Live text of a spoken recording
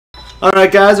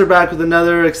Alright guys, we're back with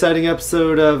another exciting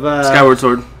episode of Skyward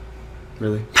Sword.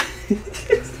 Really?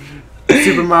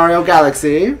 Super Mario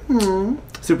Galaxy.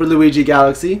 Super Luigi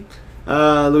Galaxy.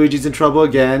 Luigi's in trouble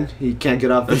again. He can't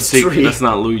get off the tree. That's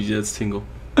not Luigi, that's Tingle.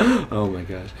 Oh my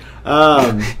gosh.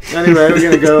 Anyway, we're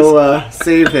gonna go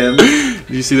save him.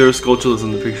 You see there were Skulltulas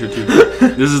in the picture too.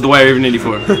 This is the Wire Raven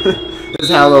 84. This is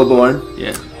Hallowborn.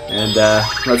 Yeah. And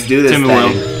let's do this Tim thing.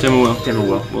 and Will. Tim and Will. Tim and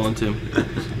Will. Will and Tim.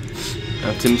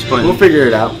 Tim's playing. We'll figure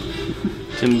it out.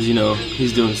 Tim's, you know,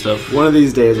 he's doing stuff. One of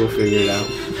these days we'll figure it out.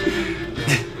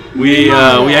 We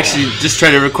actually just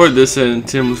tried to record this and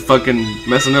Tim was fucking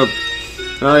messing up.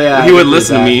 Oh yeah. He would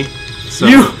listen to me. So.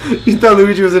 You thought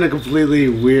Luigi was in a completely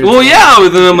weird. Well, yeah, but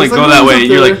then I'm like, go that way. up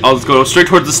You're there. like, I'll just go straight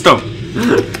towards the stump.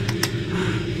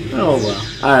 Oh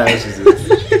wow. Alright, let's just do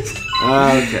this.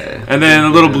 Okay. And then a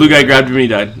little blue guy grabbed him and he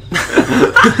died.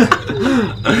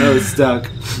 I was stuck.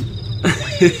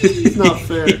 It's not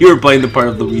fair. You were playing the part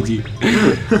of Luigi.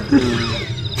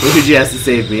 Luigi has to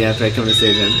save me after I come to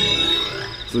save him.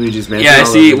 Luigi's man. Yeah,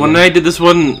 see, when I did this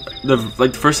one, the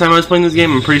first time I was playing this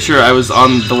game, I'm pretty sure I was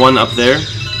on the one up there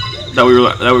that we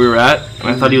were at, and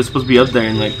I thought he was supposed to be up there,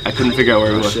 and like I couldn't figure out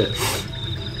where he was shit.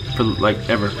 for like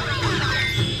ever. I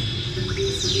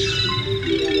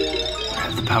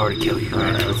have the power to kill you.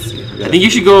 Alright, let's see. I think you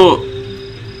should go.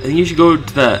 I think you should go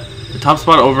to the top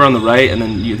spot over on the right, and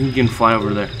then you think you can fly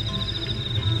over there.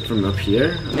 From up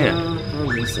here? Yeah. I don't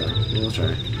think so. We'll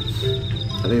try.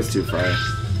 I think it's too far.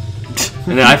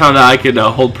 And then I found out I could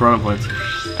hold piranha plants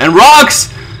and rocks.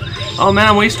 Oh man,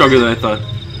 I'm way stronger than I thought.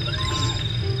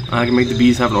 I can make the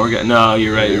bees have an orgasm. No,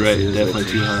 you're right. You're right. Definitely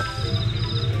too high.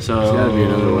 So there's gotta be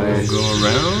another way. Go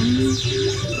around.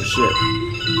 Oh shit.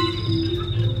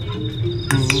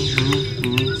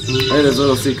 Hey, there's a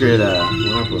little secret.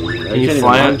 Can you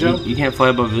fly up? You can't fly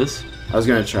above this. I was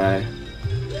gonna try.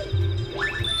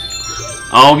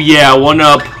 Oh yeah, one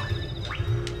up.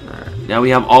 Now we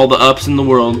have all the ups in the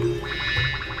world.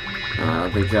 I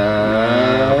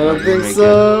don't think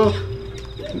so.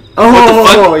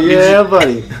 Oh yeah,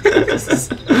 buddy.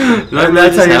 And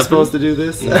that's how you're supposed to do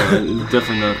this? No,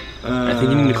 definitely not. I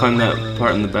think you need to climb that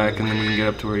part in the back and then you can get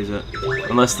up to where he's at.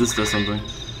 Unless this does something.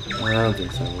 I don't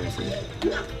think so. We'll see.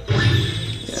 Yeah.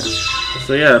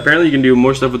 So yeah, apparently you can do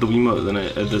more stuff with the Wiimote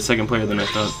than the second player than I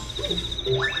thought.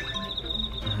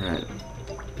 Alright.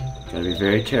 Gotta be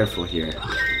very careful here.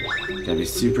 Gotta be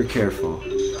super careful.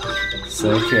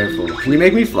 So careful. Can you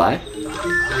make me fly?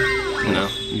 No,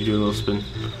 you do a little spin.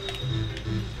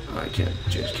 Oh, I can't.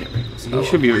 Just can't make this. He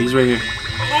should be. He's right here.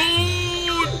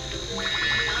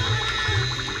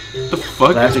 The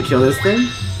fuck? Do I have to kill this thing?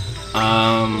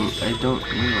 I don't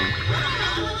know.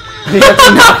 You have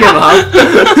to knock him off.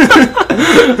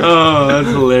 Oh, that's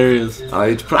hilarious.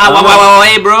 Oh,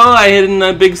 hey, bro! I hit in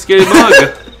a big scary bug.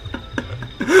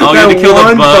 Oh, you have to kill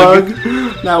the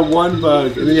bug. Now one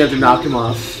bug, and then you have to knock him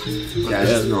off. Yeah,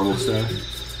 it's just normal stuff.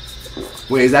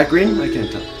 Wait, is that green? I can't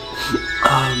tell.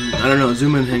 I don't know.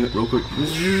 Zoom in, hang it real quick.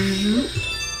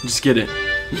 Just get it.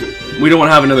 We don't want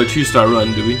to have another 2-star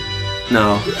run, do we?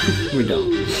 No, we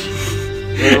don't.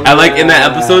 I like in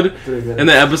that episode. In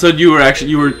that episode, you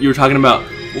were talking about,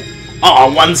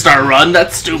 oh, 1-star run.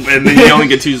 That's stupid. And then you only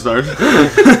get 2 stars.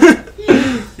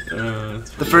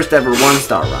 The first ever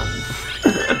 1-star run.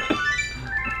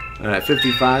 Alright,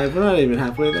 55. We're not even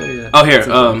halfway there yet. Oh, here.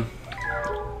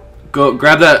 Go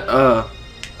grab that. Oh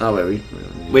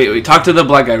Wait. Talk to the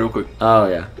black guy real quick. Oh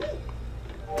yeah.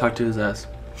 Talk to his ass.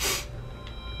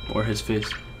 Or his face.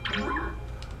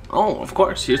 Oh, of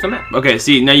course. Here's the map. Okay,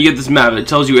 see, now you get this map. It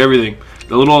tells you everything.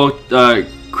 The little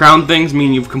crown things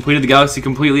mean you've completed the galaxy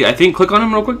completely. I think, click on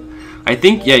them real quick. I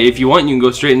think, yeah, if you want, you can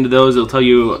go straight into those. It'll tell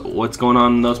you what's going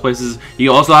on in those places.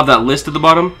 You also have that list at the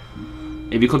bottom.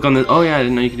 If you click on this, oh yeah, I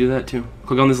didn't know you could do that too.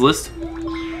 Click on this list.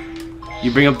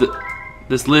 You bring up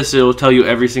this list, it'll tell you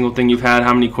every single thing you've had,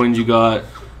 how many coins you got,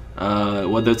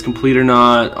 whether it's complete or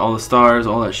not, all the stars,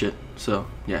 all that shit. So,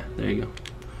 yeah, there you go.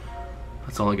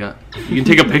 That's all I got. You can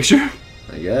take a picture.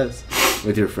 I guess.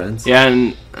 With your friends. Yeah,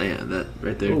 and yeah, that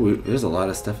right there. Oh, there's a lot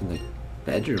of stuff in the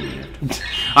bedroom here.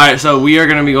 Alright, so we are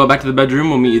going to go back to the bedroom.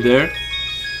 We'll meet you there.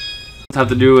 Let's have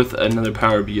to do with another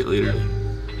power beat later.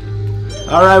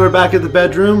 Alright, we're back at the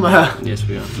bedroom. Yes,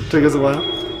 we are. Took us a while.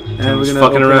 And we're just gonna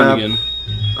fucking around again.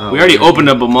 Oh, we already opened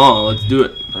up them all. Let's do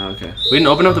it. Oh, okay. We didn't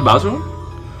open up the Bowser one?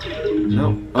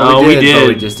 No. Oh, we did.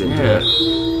 But we just didn't do it.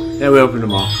 Yeah, we opened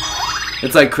them all.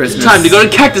 It's like Christmas. Time to go to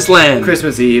Cactus Land!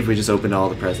 Christmas Eve, we just opened all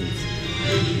the presents.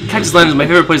 Cactus Land is my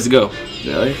favorite place to go.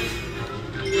 Really?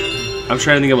 I'm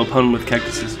trying to think of a pun with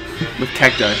cactuses. With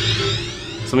cacti.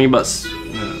 Something about...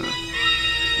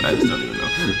 I just don't even know.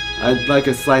 I'd like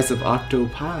a slice of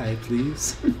octopi,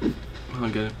 please. I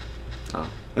don't get it. Oh,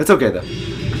 it's okay though.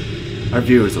 Our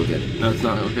viewers will get it. No, it's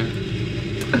not okay.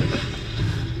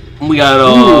 We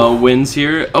got wins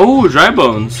here. Oh, dry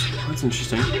bones. That's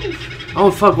interesting. Oh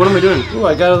fuck! What am I doing? Ooh,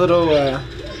 I got a little.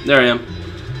 There I am.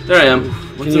 There I am.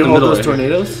 What's Can you in the hold middle those right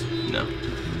tornadoes? here? No.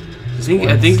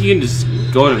 I think you can just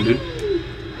go at him, dude.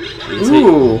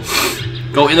 Ooh.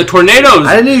 Go in the tornadoes.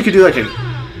 I didn't know you could do like a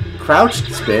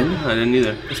crouched spin. I didn't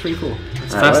either. That's pretty cool.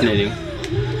 It's fascinating.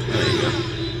 There you go.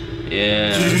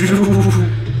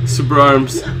 Yeah. Super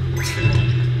arms.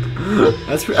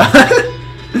 That's For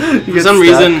some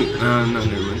reason, no, never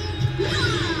mind.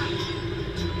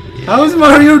 How is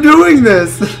Mario doing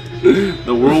this?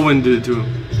 The whirlwind did it to him.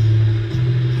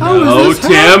 How No, is this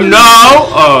Tim, happening? no!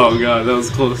 Oh god, that was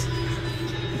close.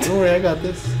 Don't worry, I got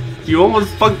this. You almost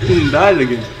fucking died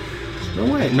again. No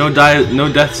way. No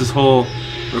deaths this whole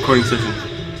recording session.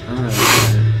 Alright.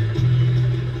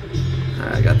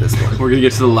 I got this one. We're gonna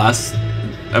get to the last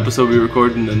episode we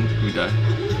record and then we die.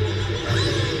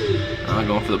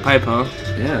 Going for the pipe, huh?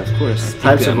 Yeah, of course. think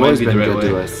Pipes that have might always be the been right good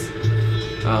to way. us.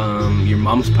 Your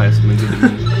mom's pipes have been good to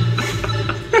me.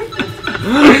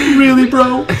 Really,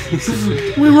 bro?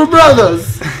 We were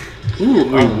brothers. Ooh,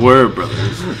 We were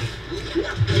brothers.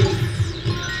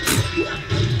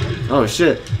 Oh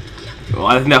shit. Well,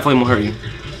 I think that flame will hurt you.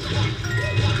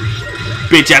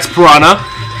 Bitch ass piranha!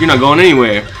 You're not going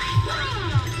anywhere.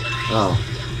 Oh.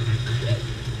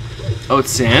 Oh,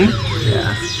 it's sand?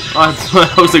 Yeah.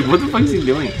 Oh, I was like, what the fuck is he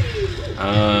doing?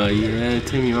 Yeah,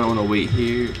 Tim, you might want to wait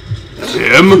here.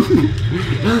 Tim!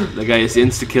 That guy is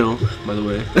insta-kill, by the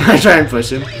way. I try and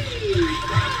push him.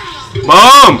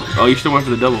 Boom! Oh, you should have went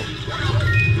for the double.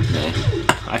 Nah.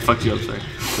 I fucked you up, sorry.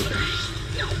 It's okay.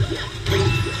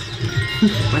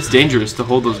 That's dangerous to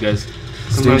hold those guys.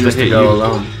 It's Sometimes dangerous I hit to go you.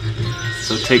 alone.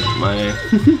 So take my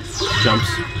jumps.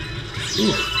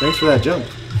 Ooh, thanks for that jump.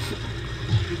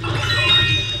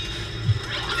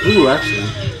 Ooh, actually.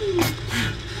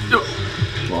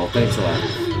 Well, thanks a lot.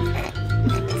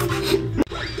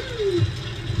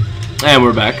 And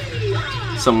we're back.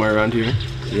 Somewhere around here.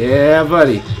 Yeah,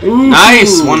 buddy. Ooh.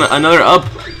 Nice! Another up.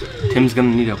 Tim's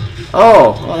gonna need up.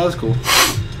 Oh, that was cool.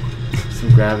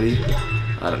 Some gravity.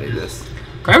 I don't need this.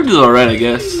 Gravity's alright, I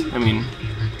guess. I mean,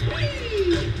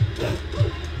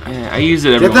 I use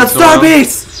it every Get that once in a while. star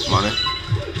base! Come on, it.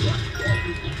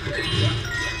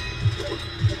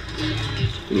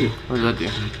 What does that do?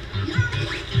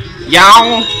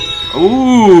 Yow!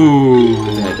 Ooh!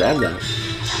 I grabbed that.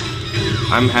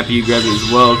 I'm happy you grabbed it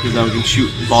as well, because now we can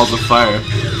shoot balls of fire.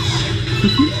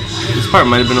 This part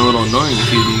might have been a little annoying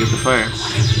if you didn't get the fire.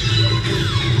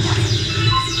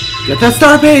 Get that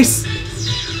star base!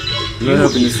 I'm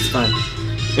hoping this is fine.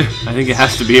 I think it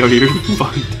has to be, or you're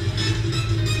fucked.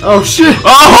 Oh shit!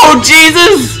 Oh,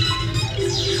 Jesus!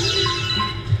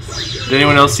 Did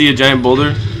anyone else see a giant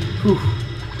boulder?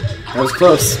 That was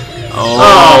close.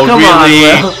 Oh, come on, really?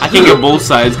 Will. I can get both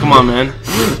sides. Come on, man.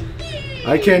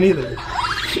 I can't either.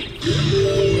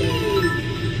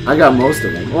 I got most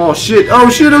of them. Oh shit! Oh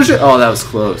shit! Oh shit! Oh, that was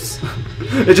close.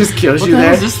 It just kills What you the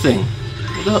hell there. is this thing?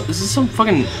 What the hell? This is some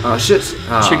fucking Oh shit!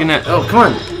 Oh. Chicken net. Oh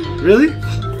come on! Really?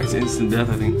 It's instant death,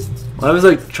 I think. Well, I was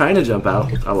like trying to jump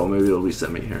out. Oh well, maybe it'll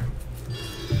reset me here.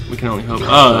 We can only hope.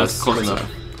 Oh, that's close enough.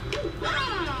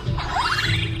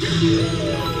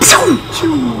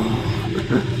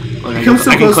 Look, He comes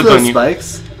so I can close to click on those you.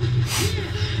 spikes.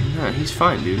 Nah, he's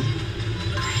fine, dude.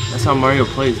 That's how Mario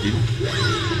plays, dude.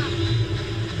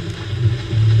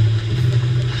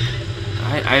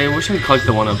 I wish I could collect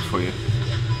the one-ups for you.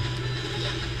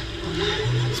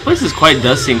 This place is quite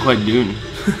dusty and quite dune.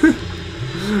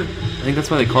 I think that's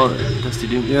why they call it Dusty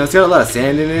Dune. Yeah, it's got a lot of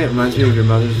sand in it. Reminds me of your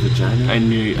mother's vagina.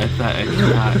 I thought,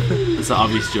 it's an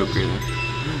obvious joke right there.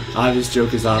 Obvious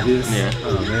joke is obvious. Yeah.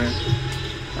 Oh man.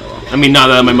 I mean, not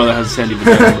that my mother has a sandy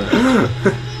vagina,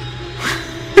 but...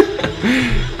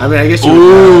 I mean, I guess you.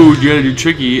 Ooh, you gotta do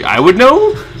tricky. I would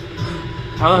know?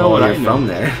 How the hell Well, would I you're know? from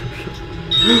there.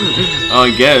 Oh,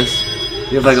 I guess.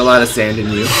 You have like a lot of sand in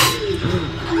you.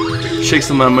 Shake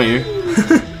some out of my ear.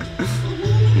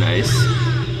 Nice.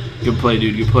 Good play,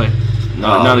 dude. Good play.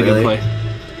 No, Oh, not a really? good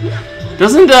play.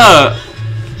 Doesn't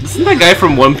that guy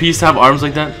from One Piece have arms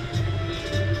like that?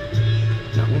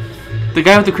 No. The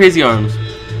guy with the crazy arms.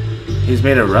 He's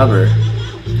made of rubber.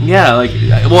 Yeah, like,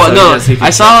 well, So no, yes, he can I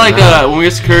saw check like them out. when we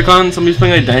were at Kurikon, somebody's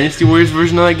playing like Dynasty Warriors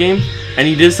version of that game, and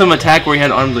he did some attack where he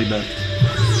had arms like that.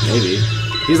 Maybe.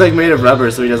 He's like made of rubber,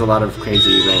 so he does a lot of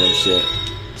crazy random shit.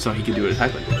 So he could do an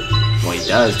attack like that. Well, he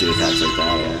does do attacks like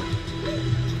that, yeah.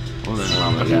 Well, then,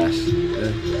 Oh my gosh.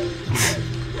 Good.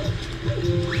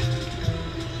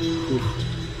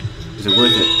 Is it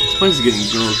worth it? This place is getting a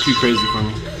little too crazy for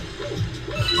me.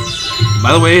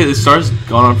 By the way, the star's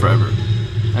gone on forever.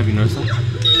 Have you noticed that?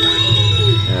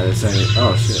 Yeah, they're saying,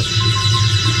 oh shit.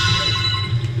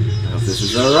 I hope this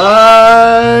is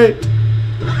alright!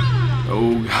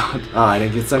 Oh god. Oh, I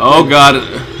didn't get sucked Oh in. god.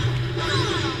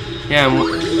 Yeah,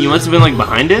 you must have been like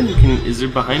behind it? Is there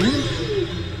behind it?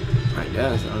 I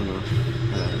guess, I don't know.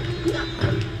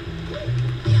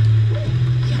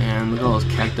 Man, look at all those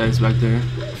cacti back there.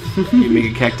 You make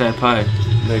a cacti pie.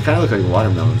 They kind of look like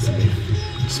watermelons to me.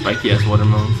 Spiky ass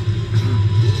watermelons.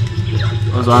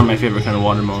 Those are my favorite kind of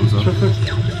watermelons though. Where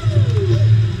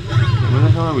the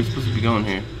hell are we supposed to be going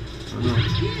here?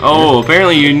 Oh,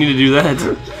 apparently you need to do that.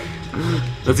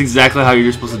 That's exactly how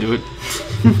you're supposed to do it.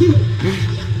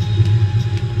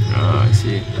 Oh, I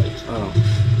see. Oh.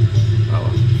 Oh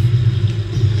well.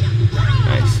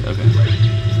 Nice, okay.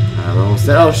 We're almost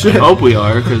there. Oh shit! I hope we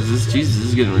are, because this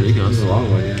is getting This ridiculous. is a long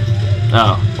one, yeah.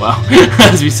 Oh, wow.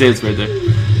 As we say, it's right there.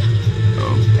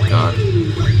 Oh, God.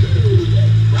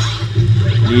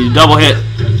 You need a double hit.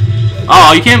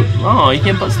 Oh, you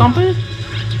can't butt stomp it?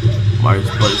 Mario's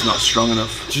butt is not strong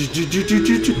enough.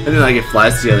 And then like it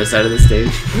flies to the other side of the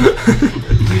stage.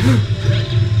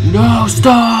 No,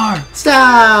 star!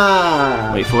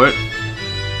 Stop! Wait for it.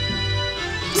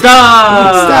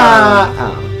 Stop! Stop!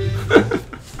 Oh.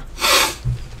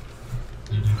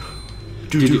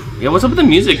 Dude, yeah, what's up with the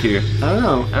music here? I don't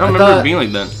know. I don't remember it being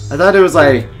like that. I thought it was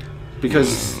like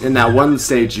because in that one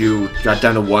stage you got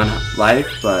down to 1 life,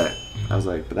 but I was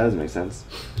like, but that doesn't make sense.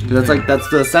 'Cause that's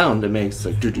the sound it makes.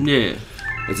 Like, Yeah.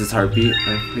 it's his heartbeat.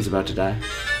 He's about to die.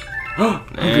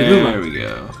 There we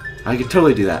go. I could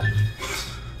totally do that.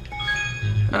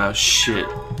 Oh, shit.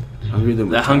 Hungry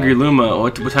Luma. That Hungry Luma,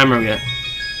 what time are we at?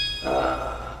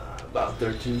 About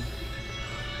 13.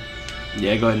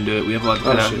 Yeah, go ahead and do it. We have a lot to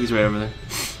Oh, cut out. shit. He's right over there.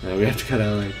 Yeah, we have to cut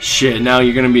out like. Shit, now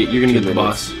you're gonna get the minutes.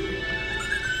 boss.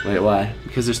 Wait, why?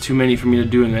 Because there's too many for me to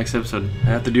do in the next episode. I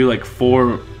have to do like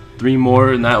 3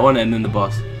 more in that one, and then the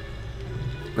boss.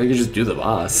 I can just do the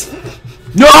boss.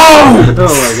 No! Oh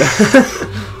my god.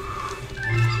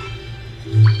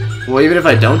 Well, even if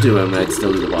I don't do him, I'd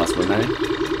still do the boss, wouldn't I?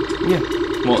 Yeah.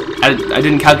 Well, I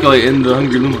didn't calculate in the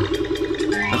Hungry Luma.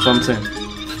 That's what I'm saying.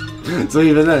 So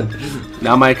even then.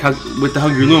 Now with the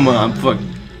Hungry Luma, I'm fucked.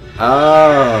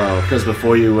 Oh, because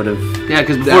before you would have. Yeah,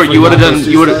 because before you would have done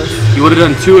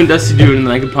 2 in Dusty Dude, and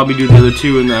then I could probably do the other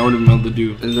 2, and then I would have been able to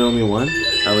do. Is there only one?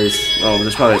 At least. Well,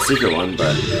 there's probably a secret one,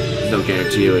 but there's no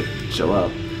guarantee it would show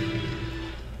up.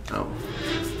 Oh.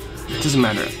 It doesn't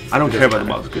matter. I don't care about the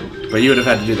boss. Good. But you would have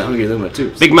had to do the Hungry Luma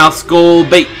too. Big Mouth Skull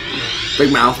Bait.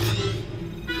 Big mouth.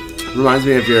 Reminds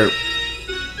me of your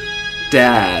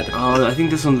dad. Oh, I think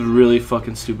this one's really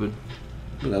fucking stupid.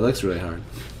 Oh, that looks really hard.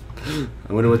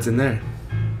 I wonder what's in there.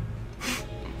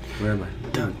 Where am I?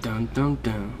 Dun dun dun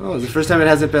dun. Oh, it's the first time it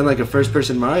hasn't been like a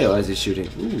first-person Mario as he's shooting.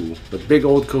 Ooh, the big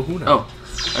old kahuna. Oh,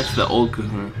 that's the old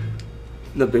kahuna.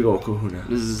 The big old kahuna.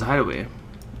 This is his hideaway.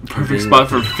 Perfect spot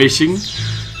for fishing.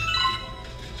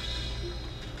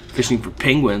 Fishing for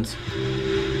penguins.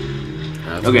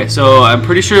 Okay, so I'm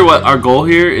pretty sure what our goal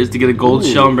here is to get a gold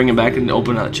shell and bring it back and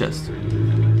open that chest.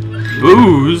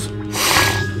 Booze!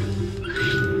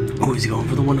 Oh, he's going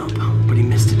for the 1-up, but he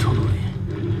missed it totally.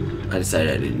 I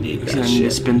decided I didn't need He's that gonna need to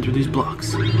shit. spin through these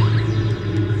blocks.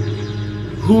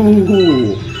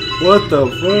 Ooh, what the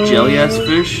fuck? Jelly ass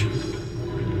fish.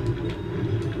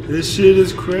 This shit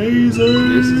is crazy.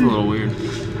 This is a little weird.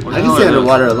 What I the can hell stay are those?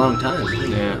 underwater a long time.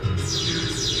 Yeah.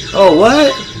 Oh,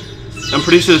 what? I'm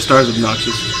pretty sure the star's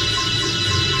obnoxious.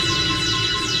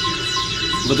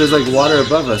 But there's like water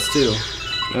above us too.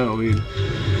 Oh, weird.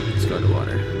 Let's go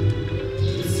underwater.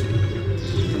 Let's see.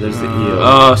 Oh, there's the eel.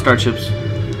 Oh, star chips.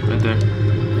 Right there.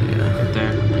 Yeah. Right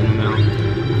there. In the middle.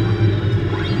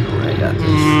 Oh, I got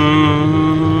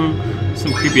this.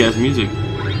 Some creepy ass music.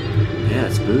 Yeah,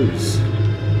 it's booze.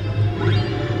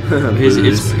 His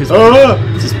Oh!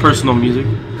 it's his personal music.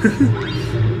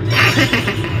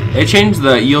 They changed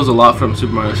the eels a lot from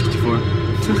Super Mario 64.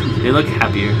 They look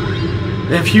happier.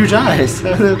 They have huge eyes.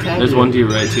 They look happy. There's one to your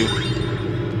right too.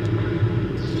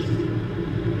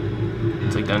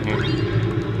 It's like down here.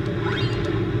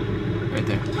 Right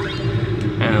there.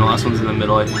 And the last one's in the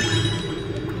middle, I think.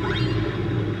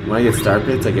 When I get star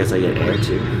pits, I guess I get air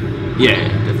too. Yeah,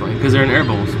 definitely. Because they're in air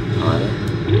bowls.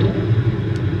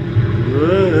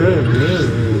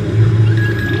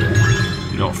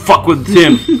 You don't fuck with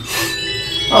Tim.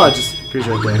 Oh, it just appears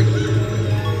right there.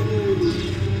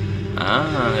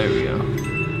 Ah, there we go.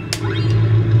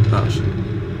 Oh, shit.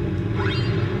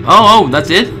 Oh, that's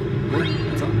it? Yeah,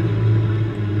 that's all.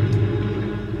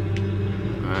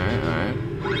 Alright.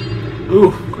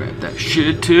 Ooh. Grab that that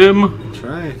shit, Tim. That's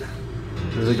right.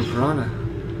 There's like a piranha.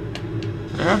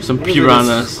 There are some What is it,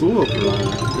 piranhas. a Cool piranha.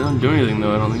 They don't do anything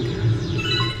though, I don't think.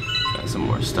 Got some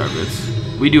more star bits.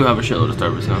 We do have a shitload of star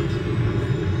bits now.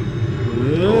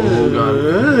 Oh god.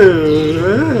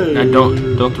 Nah,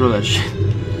 don't throw that shit.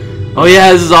 Oh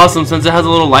yeah, this is awesome. Since it has a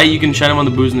little light, you can shine them on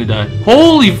the boos and they die.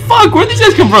 Holy fuck, where'd these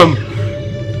guys come from?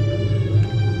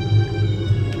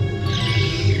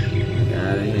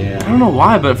 I don't know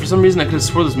why, but for some reason I could have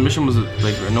swore this mission was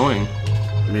like annoying.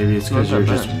 Maybe it's because Not you're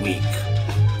that just weak.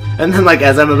 And then, like,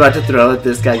 as I'm about to throw it,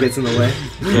 this guy gets in the way.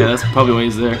 Yeah, that's probably why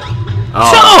he's there.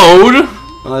 Oh, Toad!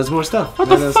 oh there's more stuff. What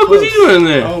the fuck was he doing in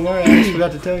there? Oh, Mario, I just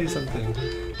forgot to tell you something.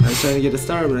 I was trying to get a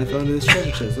star, but I fell into this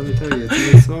treasure chest. Let me tell you, it's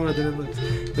even smaller than it looks.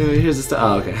 Anyway, here's the star.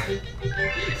 Oh, okay.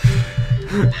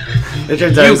 It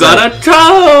turns out You got a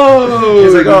toad!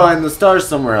 He's like, oh, and the star's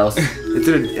somewhere else. It's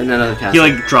in another castle. He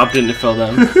like dropped it and it fell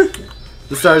down.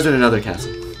 The star's in another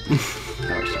castle.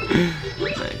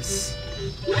 Nice.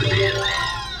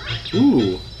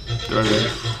 Ooh. Throw it there.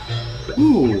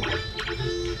 Ooh.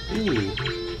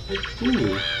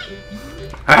 Ooh.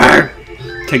 Arr!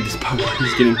 Take this power.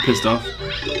 He's getting pissed off.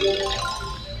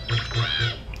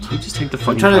 Can you just take the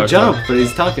fucking I'm trying power to jump, star? but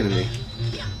he's talking to me.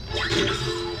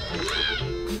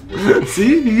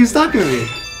 See? He's talking to me.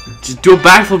 Just do a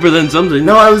backflip or then something.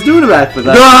 No, I was doing a backflip.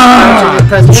 Ah! I was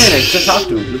trying to press win to talk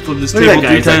to him. Flip this Look at table that guy,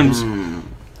 3 he's like, times.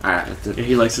 Alright, that's it. Yeah,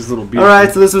 he likes his little beard.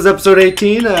 Alright, so this was episode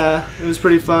 18. It was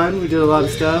pretty fun. We did a lot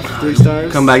of stuff. 3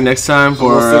 stars. Come back next time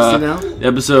for Almost 60 now.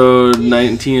 episode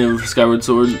 19 of Skyward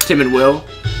Sword. Tim and Will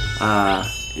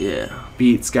Yeah.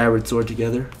 beat Skyward Sword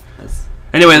together.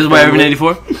 Anyway, this is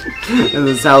YRV84. And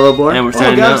this is Hello Boy. And we're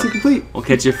signing Galaxy out. complete. We'll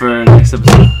catch you for next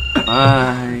episode.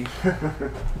 Bye.